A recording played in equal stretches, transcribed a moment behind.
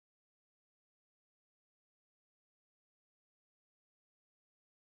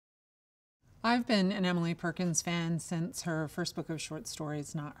I've been an Emily Perkins fan since her first book of short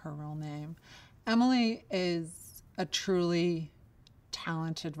stories, Not Her Real Name. Emily is a truly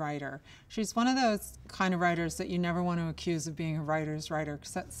talented writer. She's one of those kind of writers that you never want to accuse of being a writer's writer,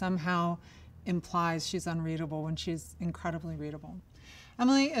 because that somehow implies she's unreadable when she's incredibly readable.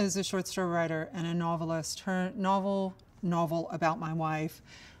 Emily is a short story writer and a novelist. Her novel About My Wife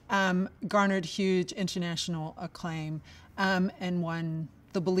garnered huge international acclaim and won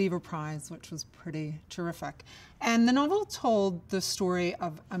the Believer Prize, which was pretty terrific. And the novel told the story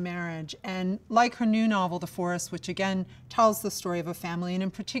of a marriage, and like her new novel, The Forest, which again tells the story of a family, and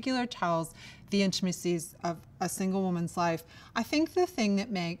in particular tells the intimacies of a single woman's life, I think the thing that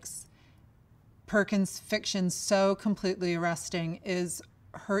makes Perkins' fiction so completely arresting is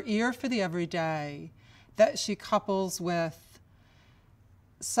her ear for the everyday that she couples with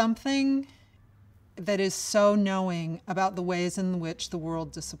something that is so knowing about the ways in which the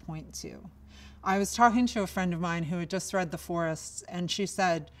world disappoints you. I was talking to a friend of mine who had just read The Forests, and she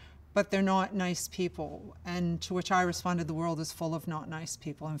said, but they're not nice people. And to which I responded, the world is full of not nice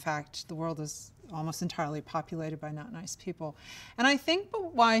people. In fact, the world is almost entirely populated by not nice people. And I think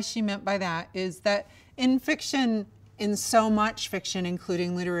why she meant by that is that in fiction, in so much fiction,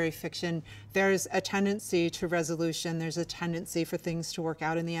 including literary fiction, there's a tendency to resolution. There's a tendency for things to work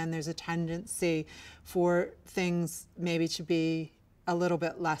out in the end. There's a tendency for things maybe to be a little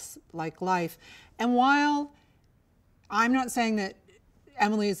bit less like life. And while I'm not saying that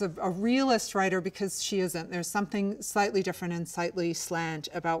Emily is a realist writer, because she isn't, there's something slightly different and slightly slant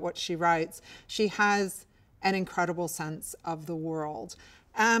about what she writes, she has an incredible sense of the world.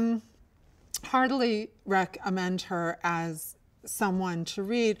 Heartily recommend her as someone to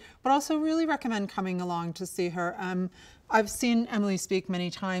read, but also really recommend coming along to see her. I've seen Emily speak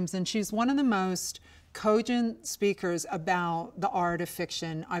many times, and she's one of the most cogent speakers about the art of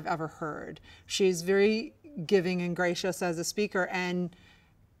fiction I've ever heard. She's very giving and gracious as a speaker and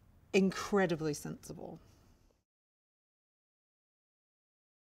incredibly sensible.